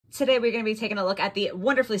Today we're going to be taking a look at the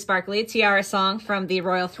wonderfully sparkly Tiara song from the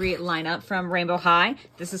Royal 3 lineup from Rainbow High.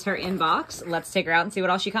 This is her inbox. Let's take her out and see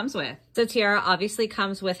what all she comes with. So Tiara obviously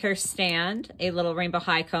comes with her stand, a little Rainbow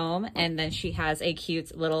High comb, and then she has a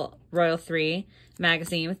cute little Royal 3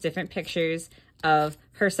 magazine with different pictures of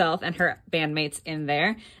herself and her bandmates in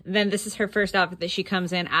there. Then this is her first outfit that she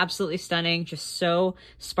comes in. Absolutely stunning, just so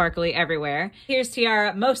sparkly everywhere. Here's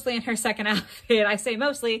Tiara mostly in her second outfit. I say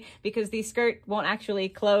mostly because the skirt won't actually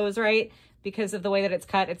close right because of the way that it's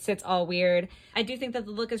cut. It sits all weird. I do think that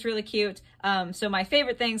the look is really cute. So my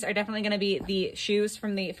favorite things are definitely going to be the shoes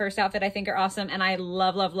from the first outfit. I think are awesome. And I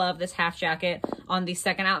love, love, love this half jacket on the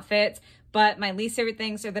second outfit. But my least favorite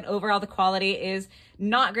things are that overall the quality is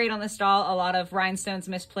not great on the stall. A lot of rhinestones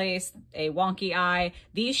misplaced, a wonky eye.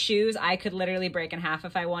 These shoes I could literally break in half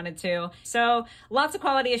if I wanted to. So lots of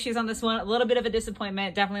quality issues on this one. A little bit of a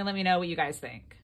disappointment. Definitely let me know what you guys think.